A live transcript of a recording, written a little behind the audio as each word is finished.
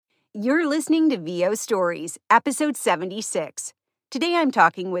You're listening to VO Stories, episode 76. Today I'm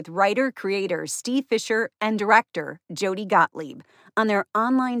talking with writer-creator Steve Fisher and director Jody Gottlieb on their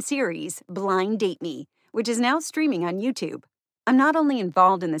online series, Blind Date Me, which is now streaming on YouTube. I'm not only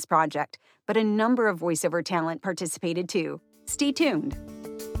involved in this project, but a number of voiceover talent participated too. Stay tuned.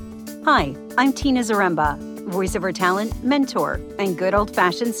 Hi, I'm Tina Zaremba, voiceover talent, mentor, and good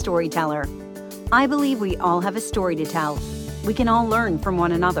old-fashioned storyteller. I believe we all have a story to tell. We can all learn from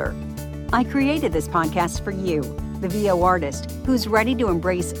one another. I created this podcast for you, the VO artist, who's ready to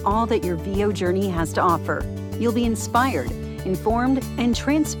embrace all that your VO journey has to offer. You'll be inspired, informed, and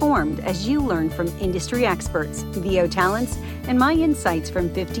transformed as you learn from industry experts, VO talents, and my insights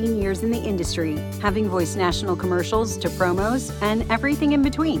from 15 years in the industry, having voiced national commercials to promos and everything in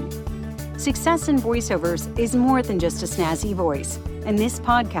between. Success in voiceovers is more than just a snazzy voice, and this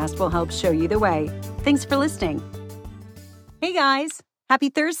podcast will help show you the way. Thanks for listening. Hey guys, happy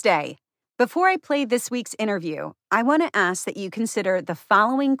Thursday. Before I play this week's interview, I want to ask that you consider the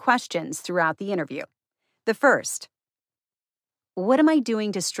following questions throughout the interview. The first, what am I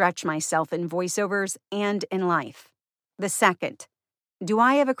doing to stretch myself in voiceovers and in life? The second, do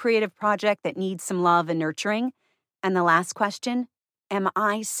I have a creative project that needs some love and nurturing? And the last question, am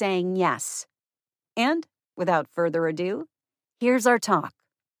I saying yes? And without further ado, here's our talk.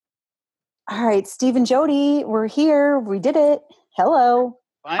 All right, Steve and Jody, we're here. We did it. Hello.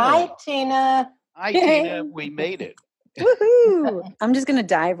 Finally. Hi, Tina. Hi, Tina. We made it. Woohoo! I'm just going to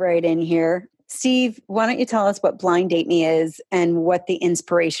dive right in here. Steve, why don't you tell us what Blind Date Me is and what the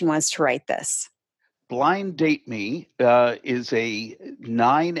inspiration was to write this? Blind Date Me is a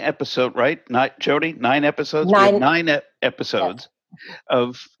 9-episode, right? Not Jody? 9 episodes? We have 9 episodes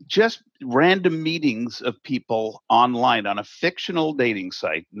of just random meetings of people online on a fictional dating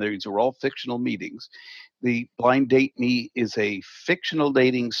site. And these are all fictional meetings. The Blind Date Me is a fictional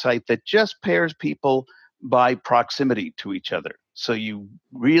dating site that just pairs people by proximity to each other. So you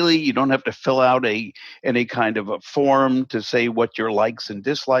don't have to fill out any kind of a form to say what your likes and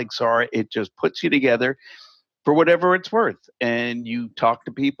dislikes are. It just puts you together for whatever it's worth. And you talk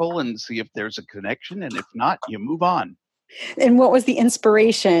to people and see if there's a connection. And if not, you move on. And what was the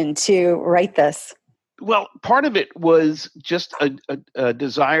inspiration to write this? Well, part of it was just a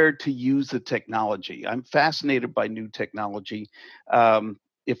desire to use the technology. I'm fascinated by new technology.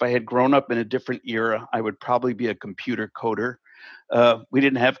 If I had grown up in a different era, I would probably be a computer coder. We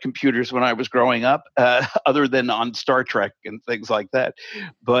didn't have computers when I was growing up, other than on Star Trek and things like that.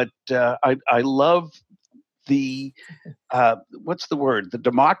 But I love the what's the word? The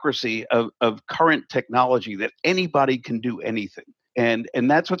democracy of current technology, that anybody can do anything. And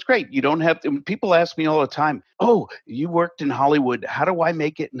that's what's great. You don't have to, people ask me all the time, oh, you worked in Hollywood. How do I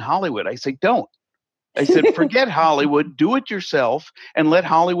make it in Hollywood? I say, don't. I said, forget Hollywood, do it yourself and let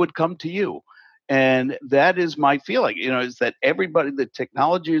Hollywood come to you. And that is my feeling, is that the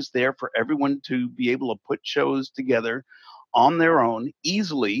technology is there for everyone to be able to put shows together on their own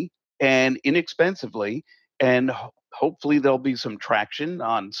easily and inexpensively. And hopefully there'll be some traction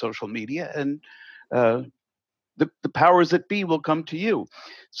on social media, and the powers that be will come to you.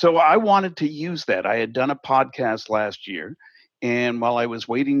 So I wanted to use that. I had done a podcast last year, and while I was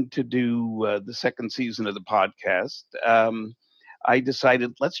waiting to do the second season of the podcast, I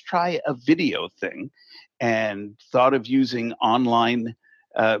decided, let's try a video thing, and thought of using online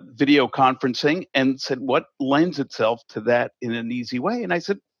video conferencing, and said, what lends itself to that in an easy way? And I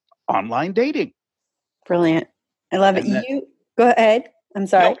said, online dating. Brilliant. I love it. You go ahead. I'm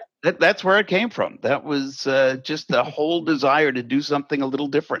sorry. No, that's where it came from. That was just the whole desire to do something a little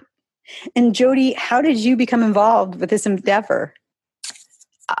different. And Jody, how did you become involved with this endeavor?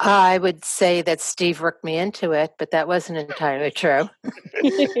 I would say that Steve worked me into it, but that wasn't entirely true.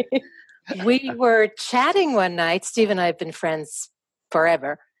 We were chatting one night. Steve and I have been friends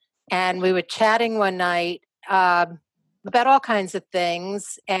forever. And we were chatting one night about all kinds of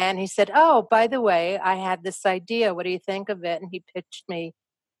things. And he said, oh, by the way, I had this idea. What do you think of it? And he pitched me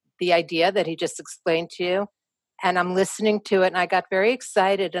the idea that he just explained to you. And I'm listening to it, and I got very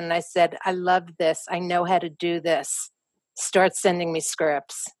excited. And I said, I love this. I know how to do this. Start sending me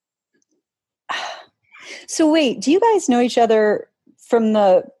scripts. So wait, do you guys know each other from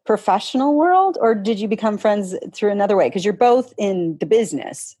the professional world, or did you become friends through another way? Because you're both in the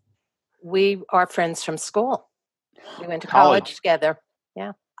business. We are friends from school. We went to college together.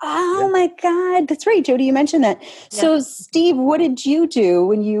 Yeah. Oh my God. That's right. Jody, you mentioned that. So Steve, what did you do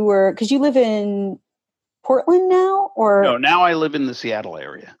when you were, because you live in Portland now, or? No, now I live in the Seattle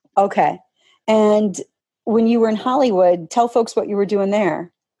area. Okay. And when you were in Hollywood, tell folks what you were doing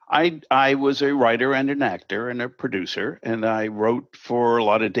there. I was a writer and an actor and a producer, and I wrote for a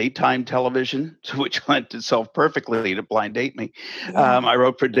lot of daytime television, which lent itself perfectly to Blind Date Me. Yeah. I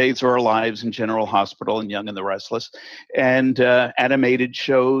wrote for Days of Our Lives and General Hospital and Young and the Restless, and animated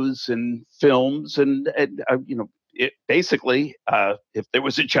shows and films, and basically, if there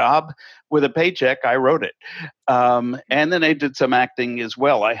was a job with a paycheck, I wrote it. And then I did some acting as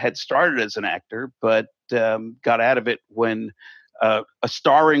well. I had started as an actor, but got out of it when a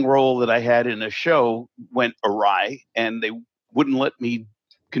starring role that I had in a show went awry, and they wouldn't let me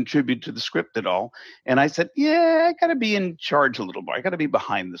contribute to the script at all. And I said, "Yeah, I got to be in charge a little more. I got to be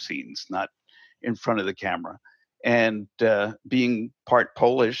behind the scenes, not in front of the camera." And being part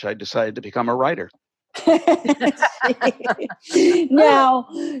Polish, I decided to become a writer. Now,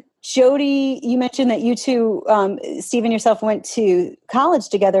 Jody, you mentioned that you two, Steve and yourself, went to college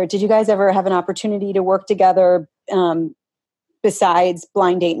together. Did you guys ever have an opportunity to work together besides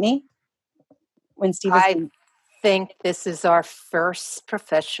Blind Date Me? When Steve was I think this is our first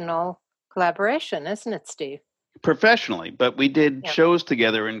professional collaboration, isn't it, Steve? Professionally, but we did shows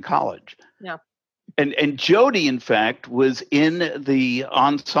together in college. Yeah. And Jody, in fact, was in the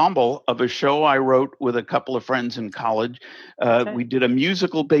ensemble of a show I wrote with a couple of friends in college. We did a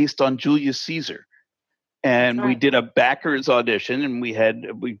musical based on Julius Caesar, and we did a backers audition, and we had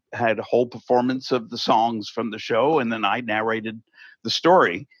a whole performance of the songs from the show, and then I narrated the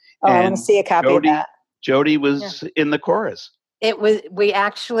story. I want to see a copy of that. Jody was in the chorus. We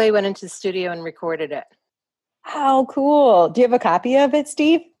actually went into the studio and recorded it. How cool! Do you have a copy of it,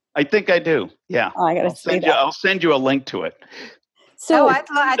 Steve? I think I do. Yeah. Oh, I got to see that. I'll send you a link to it. So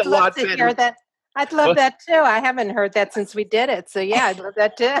I'd love to hear that. I'd love that too. I haven't heard that since we did it. So yeah, I'd love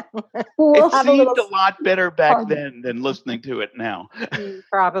that too. It seemed a lot better back then than listening to it now.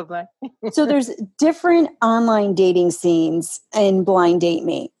 Probably. So there's different online dating scenes in Blind Date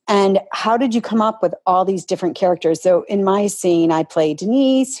Me. And how did you come up with all these different characters? So in my scene, I play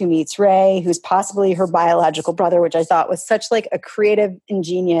Denise, who meets Ray, who's possibly her biological brother, which I thought was such like a creative,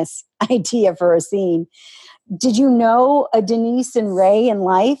 ingenious idea for a scene. Did you know a Denise and Ray in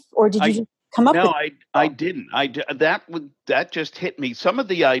life, or did you just come up with it? I didn't. That just hit me. Some of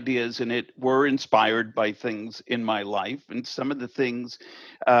the ideas in it were inspired by things in my life, and some of the things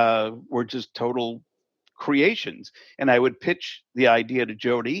were just total creations. And I would pitch the idea to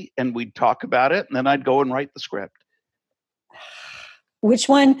Jody, and we'd talk about it, and then I'd go and write the script. Which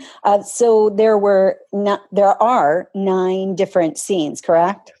one? So there are 9 different scenes,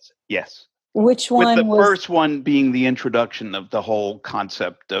 correct? Yes. Which one? With the first one being the introduction of the whole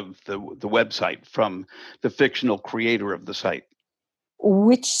concept of the website from the fictional creator of the site.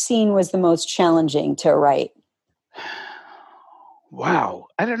 Which scene was the most challenging to write? Wow.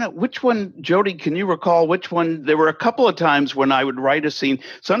 I don't know. Which one, Jody, can you recall which one? There were a couple of times when I would write a scene.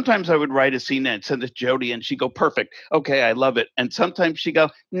 Sometimes I would write a scene and send it to Jody, and she'd go, perfect. Okay, I love it. And sometimes she'd go,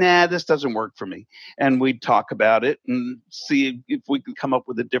 nah, this doesn't work for me. And we'd talk about it and see if we could come up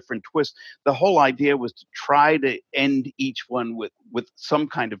with a different twist. The whole idea was to try to end each one with some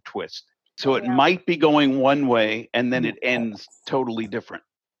kind of twist. So it might be going one way, and then it ends totally different.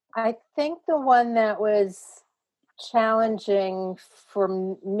 I think the one that was challenging for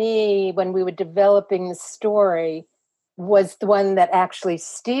me when we were developing the story was the one that actually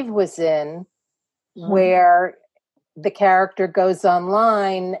Steve was in, where the character goes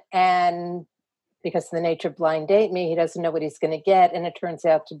online, and because of the nature of Blind Date Me, he doesn't know what he's going to get, and it turns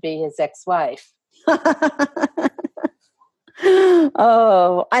out to be his ex-wife.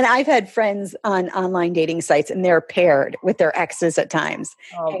 Oh, and I've had friends on online dating sites, and they're paired with their exes at times.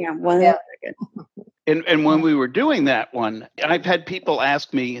 Hang on one second. And when we were doing that one, I've had people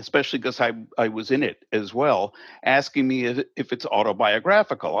ask me, especially because I was in it as well, asking me if it's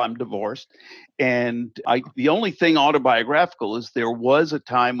autobiographical. I'm divorced. And the only thing autobiographical is there was a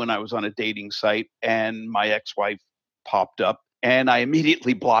time when I was on a dating site and my ex-wife popped up and I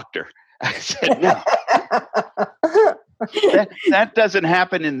immediately blocked her. I said, no. That doesn't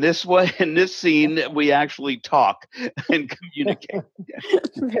happen in this way. In this scene, we actually talk and communicate.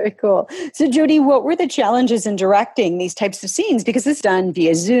 Very cool. So, Jody, what were the challenges in directing these types of scenes? Because it's done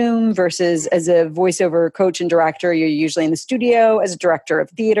via Zoom versus as a voiceover coach and director, you're usually in the studio. As a director of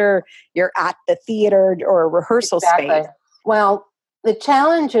theater, you're at the theater or a rehearsal space. Well, the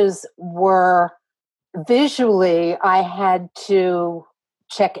challenges were visually, I had to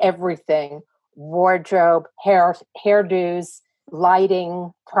check everything. Wardrobe, hairdos,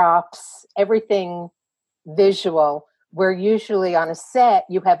 lighting, props, everything visual. Where usually on a set,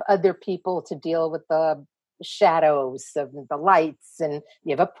 you have other people to deal with the shadows of the lights, and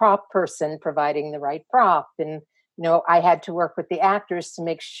you have a prop person providing the right prop and I had to work with the actors to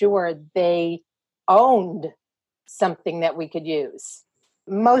make sure they owned something that we could use.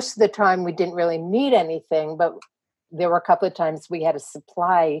 Most of the time we didn't really need anything, but there were a couple of times we had to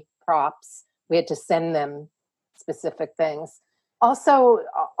supply props. We had to send them specific things. Also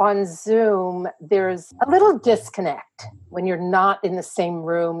on Zoom, there's a little disconnect when you're not in the same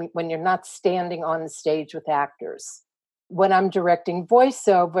room, when you're not standing on the stage with actors. When I'm directing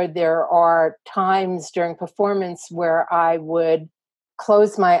voiceover, there are times during performance where I would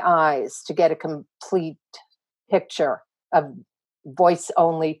close my eyes to get a complete picture of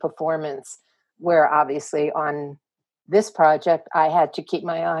voice-only performance, where obviously on this project, I had to keep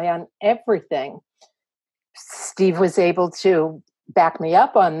my eye on everything. Steve was able to back me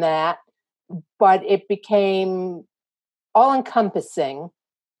up on that, but it became all-encompassing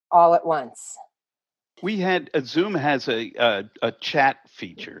all at once. Zoom has a chat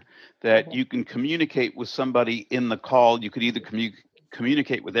feature that you can communicate with somebody in the call. You could either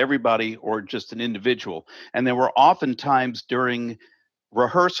communicate with everybody or just an individual. And there were often times during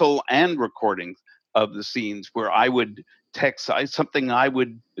rehearsal and recording of the scenes where I would text something I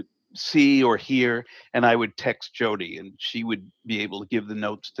would see or hear, and I would text Jody, and she would be able to give the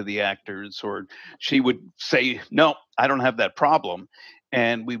notes to the actors, or she would say, no, I don't have that problem.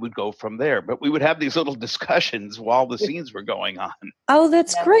 And we would go from there. But we would have these little discussions while the scenes were going on. Oh,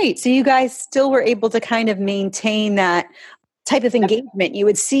 that's great. So you guys still were able to kind of maintain that type of engagement you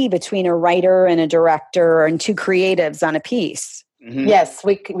would see between a writer and a director and two creatives on a piece. Mm-hmm. Yes,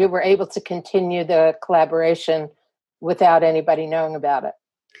 we were able to continue the collaboration without anybody knowing about it.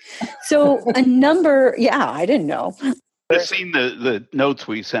 So I didn't know. I've seen the notes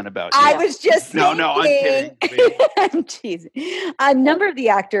we sent about. I was just no, I'm kidding. I'm teasing. A number of the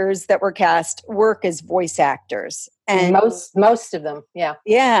actors that were cast work as voice actors, and most of them, yeah.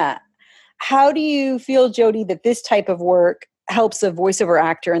 Yeah. How do you feel, Jody, that this type of work helps a voiceover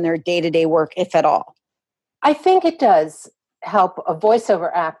actor in their day-to-day work, if at all? I think it does help a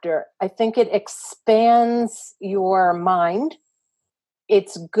voiceover actor. I think it expands your mind.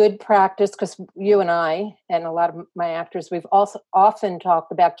 It's good practice because you and I and a lot of my actors, we've also often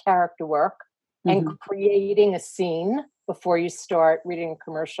talked about character work and creating a scene before you start reading a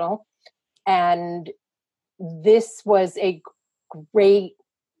commercial. And this was a great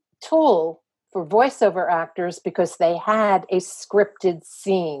tool for voiceover actors because they had a scripted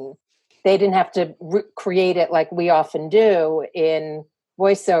scene. They didn't have to create it like we often do in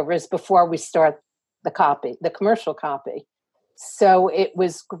voiceovers before we start the commercial copy. So it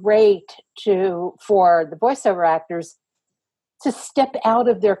was great for the voiceover actors to step out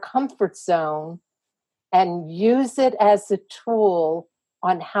of their comfort zone and use it as a tool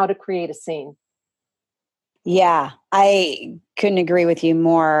on how to create a scene. Yeah, I couldn't agree with you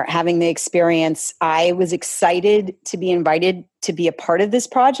more. Having the experience, I was excited to be invited to be a part of this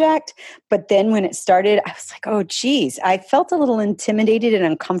project. But then when it started, I was like, oh, geez, I felt a little intimidated and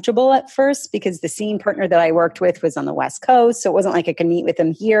uncomfortable at first because the scene partner that I worked with was on the West Coast. So it wasn't like I could meet with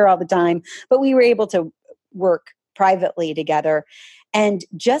him here all the time, but we were able to work privately together. And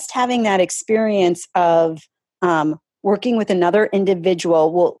just having that experience of working with another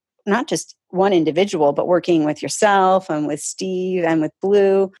individual, not just one individual, but working with yourself and with Steve and with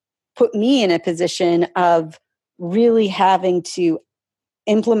Blue, put me in a position of really having to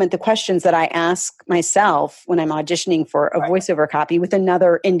implement the questions that I ask myself when I'm auditioning for a voiceover copy with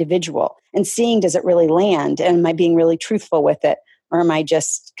another individual and seeing, does it really land? And am I being really truthful with it? Or am I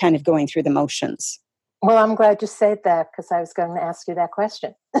just kind of going through the motions? Well, I'm glad you said that because I was going to ask you that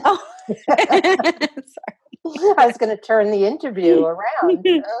question. Oh, sorry. I was going to turn the interview around.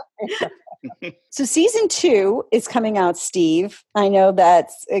 So season 2 is coming out, Steve. I know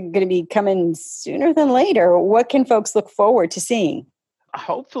that's going to be coming sooner than later. What can folks look forward to seeing?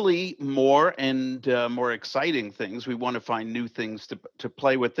 Hopefully more and more exciting things. We want to find new things to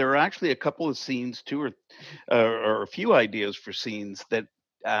play with. There are actually a couple of scenes, or a few ideas for scenes that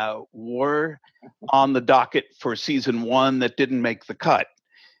were on the docket for season 1 that didn't make the cut.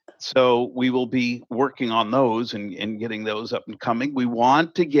 So we will be working on those and getting those up and coming. We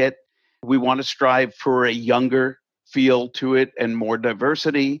want to strive for a younger feel to it and more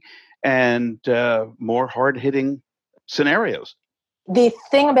diversity and more hard-hitting scenarios. The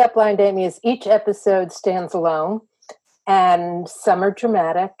thing about Blind Amy is each episode stands alone, and some are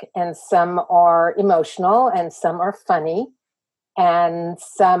dramatic and some are emotional and some are funny and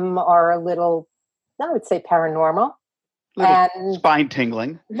some are a little, I would say, paranormal. And spine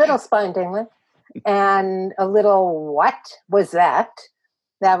tingling. Little spine tingling. And a little, what was that?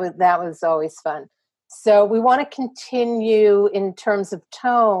 That was always fun. So we want to continue in terms of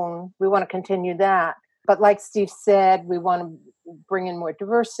tone. We want to continue that. But like Steve said, we want to bring in more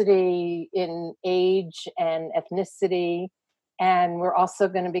diversity in age and ethnicity. And we're also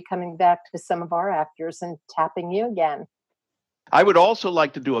going to be coming back to some of our actors and tapping you again. I would also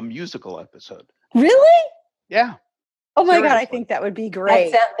like to do a musical episode. Really? Yeah. Oh my God, I Seriously. think that would be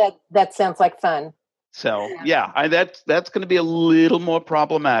great. That sounds like fun. So yeah, that's going to be a little more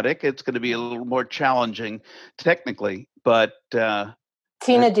problematic. It's going to be a little more challenging technically, but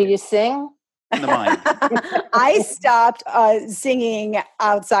Tina, do you sing? In the mind. I stopped singing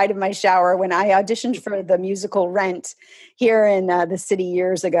outside of my shower when I auditioned for the musical Rent here in the city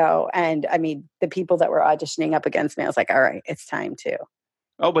years ago. And I mean, the people that were auditioning up against me, I was like, all right, it's time to.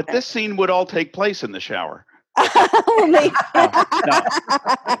 Oh, but this scene would all take place in the shower. I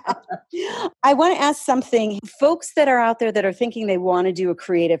No. want to ask something. Folks that are out there that are thinking they want to do a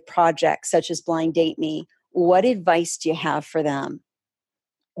creative project such as Blind Date Me, what advice do you have for them?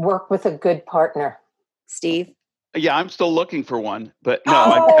 Work with a good partner. Steve? Yeah, I'm still looking for one, but no,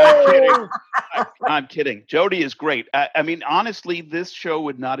 I'm kidding. I'm kidding. Jody is great. I mean, honestly, this show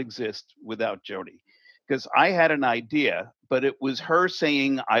would not exist without Jody, because I had an idea, but it was her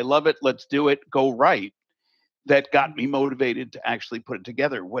saying, I love it, let's do it, go right, that got me motivated to actually put it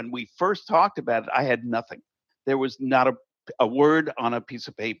together. When we first talked about it, I had nothing. There was not a word on a piece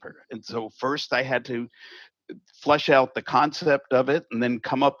of paper. And so first I had to flesh out the concept of it and then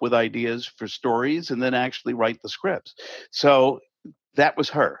come up with ideas for stories and then actually write the scripts. So that was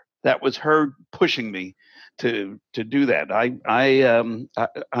her. That was her pushing me to do that. I'm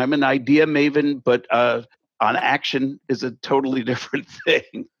an idea maven, but on action is a totally different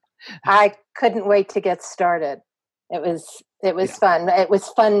thing. I couldn't wait to get started. It was fun. It was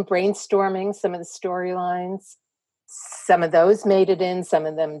fun brainstorming some of the storylines. Some of those made it in, some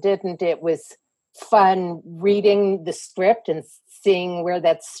of them didn't. It was fun reading the script and seeing where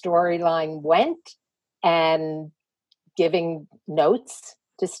that storyline went and giving notes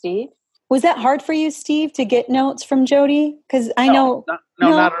to Steve. Was that hard for you, Steve, to get notes from Jody? Because I know... No,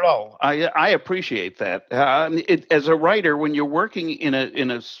 not at all. I appreciate that. As a writer, when you're working in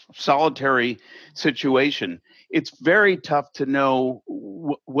a solitary situation, it's very tough to know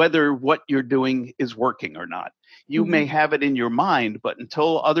whether what you're doing is working or not. You may have it in your mind, but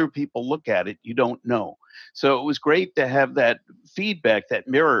until other people look at it, you don't know. So it was great to have that feedback, that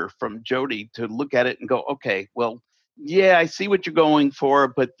mirror from Jody to look at it and go, okay, well, yeah, I see what you're going for,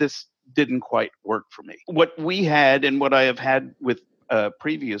 but this didn't quite work for me. What we had and what I have had with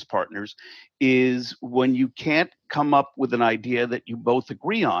previous partners is when you can't come up with an idea that you both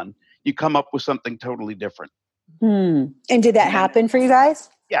agree on, you come up with something totally different. And did that happen for you guys?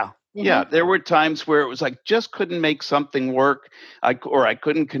 Yeah. Yeah, there were times where it was like just couldn't make something work, or I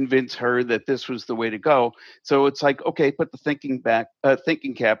couldn't convince her that this was the way to go. So it's like, okay, put the thinking cap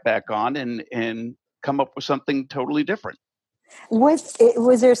back on, and come up with something totally different. Was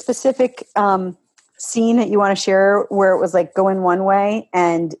there a specific scene that you want to share where it was like going one way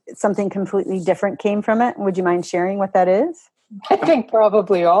and something completely different came from it? Would you mind sharing what that is? I think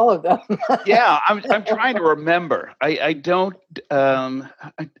probably all of them. Yeah, I'm trying to remember. I don't. I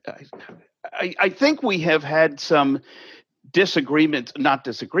think we have had some not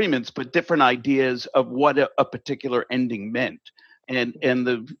disagreements, but different ideas of what a particular ending meant. And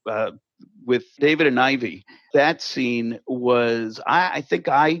the with David and Ivy, that scene was. I think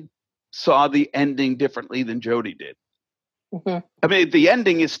I saw the ending differently than Jody did. I mean, the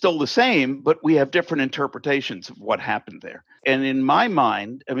ending is still the same, but we have different interpretations of what happened there. And in my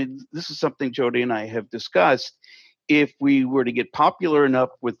mind, I mean, this is something Jody and I have discussed. If we were to get popular enough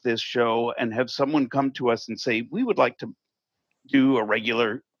with this show and have someone come to us and say, we would like to do a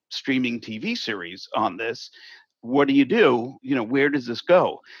regular streaming TV series on this, what do you do? You know, where does this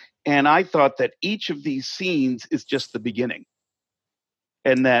go? And I thought that each of these scenes is just the beginning.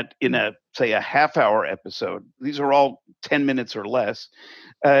 And that in a half-hour episode, these are all 10 minutes or less,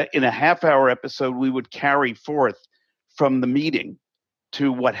 in a half-hour episode, we would carry forth from the meeting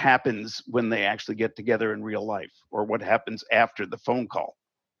to what happens when they actually get together in real life, or what happens after the phone call.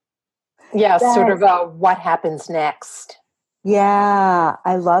 Yeah, sort of what happens next. Yeah,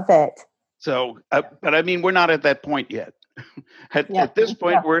 I love it. So, but I mean, we're not at that point yet. At this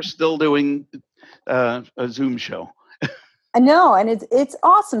point, we're still doing a Zoom show. No, and it's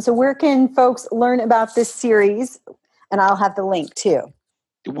awesome. So where can folks learn about this series? And I'll have the link too.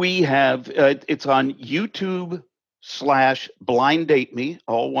 We have, it's on YouTube/Blind Date Me,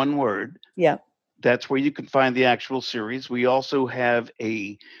 all one word. Yeah. That's where you can find the actual series. We also have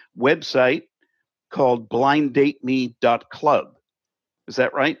a website called blinddateme.club. Is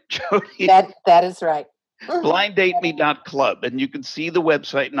that right, Jody? That is right. blinddateme.club. And you can see the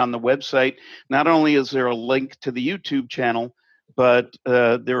website. And on the website, not only is there a link to the YouTube channel, but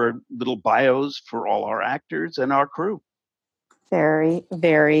there are little bios for all our actors and our crew. Very,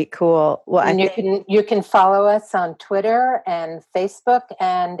 very cool. Well, and you can follow us on Twitter and Facebook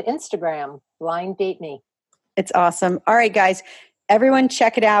and Instagram. Blind Date Me. It's awesome. All right, guys. Everyone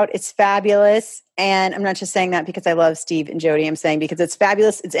check it out. It's fabulous. And I'm not just saying that because I love Steve and Jody. I'm saying because it's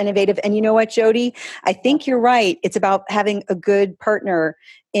fabulous. It's innovative. And you know what, Jody? I think you're right. It's about having a good partner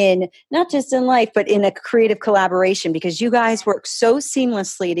in not just in life, but in a creative collaboration, because you guys work so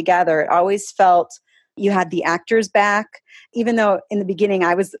seamlessly together. It always felt you had the actors back. Even though in the beginning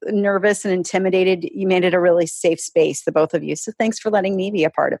I was nervous and intimidated, you made it a really safe space, the both of you. So thanks for letting me be a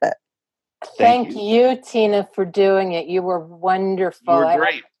part of it. Thank you, Tina, for doing it. You were wonderful. You were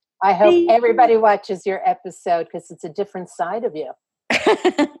great. I hope everybody watches your episode because it's a different side of you.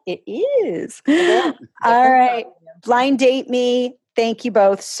 It is. All right. Blind Date Me. Thank you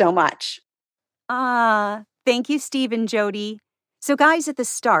both so much. Thank you, Steve and Jody. So guys, at the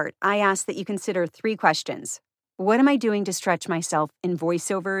start, I asked that you consider 3 questions. What am I doing to stretch myself in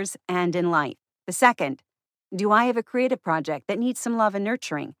voiceovers and in life? The second, do I have a creative project that needs some love and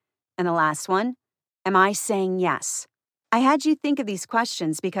nurturing? And the last one, am I saying yes? I had you think of these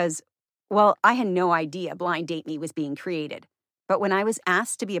questions because, well, I had no idea Blind Date Me was being created. But when I was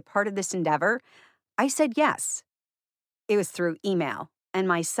asked to be a part of this endeavor, I said yes. It was through email, and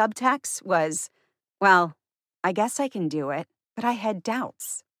my subtext was, well, I guess I can do it, but I had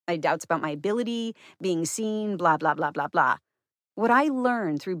doubts. I had doubts about my ability, being seen, blah, blah, blah, blah, blah. What I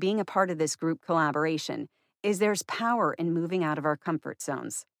learned through being a part of this group collaboration is there's power in moving out of our comfort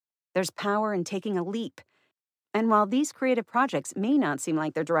zones. There's power in taking a leap. And while these creative projects may not seem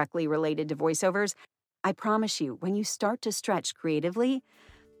like they're directly related to voiceovers, I promise you, when you start to stretch creatively,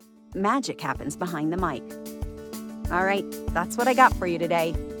 magic happens behind the mic. All right, that's what I got for you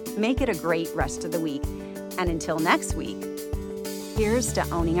today. Make it a great rest of the week. And until next week, here's to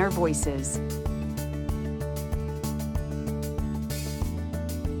owning our voices.